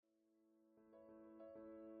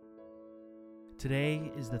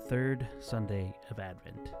Today is the third Sunday of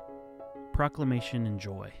Advent. Proclamation and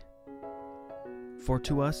joy. For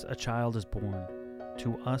to us a child is born,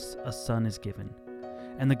 to us a son is given,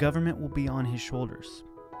 and the government will be on his shoulders.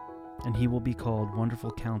 And he will be called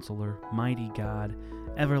Wonderful Counselor, Mighty God,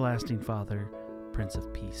 Everlasting Father, Prince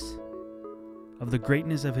of Peace. Of the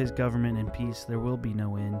greatness of his government and peace there will be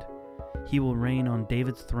no end. He will reign on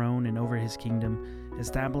David's throne and over his kingdom,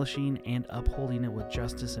 establishing and upholding it with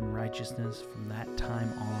justice and righteousness from that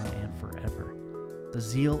time on and forever. The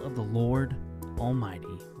zeal of the Lord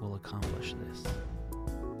Almighty will accomplish this.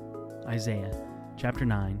 Isaiah chapter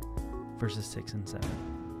 9, verses 6 and 7.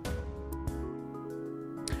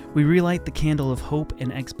 We relight the candle of hope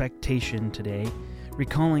and expectation today,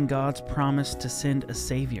 recalling God's promise to send a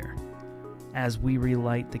Savior. As we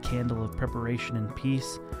relight the candle of preparation and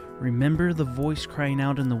peace, remember the voice crying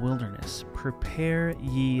out in the wilderness, "Prepare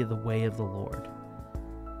ye the way of the Lord."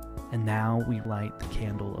 And now we light the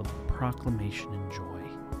candle of proclamation and joy.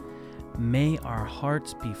 May our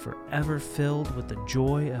hearts be forever filled with the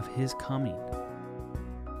joy of His coming.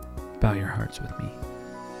 Bow your hearts with me.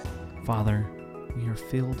 Father, we are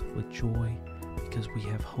filled with joy because we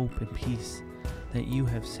have hope and peace that you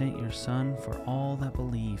have sent your Son for all that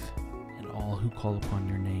believe and all who call upon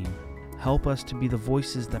your name. Help us to be the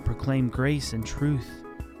voices that proclaim grace and truth.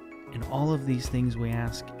 And all of these things we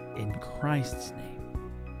ask in Christ's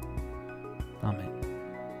name. Amen.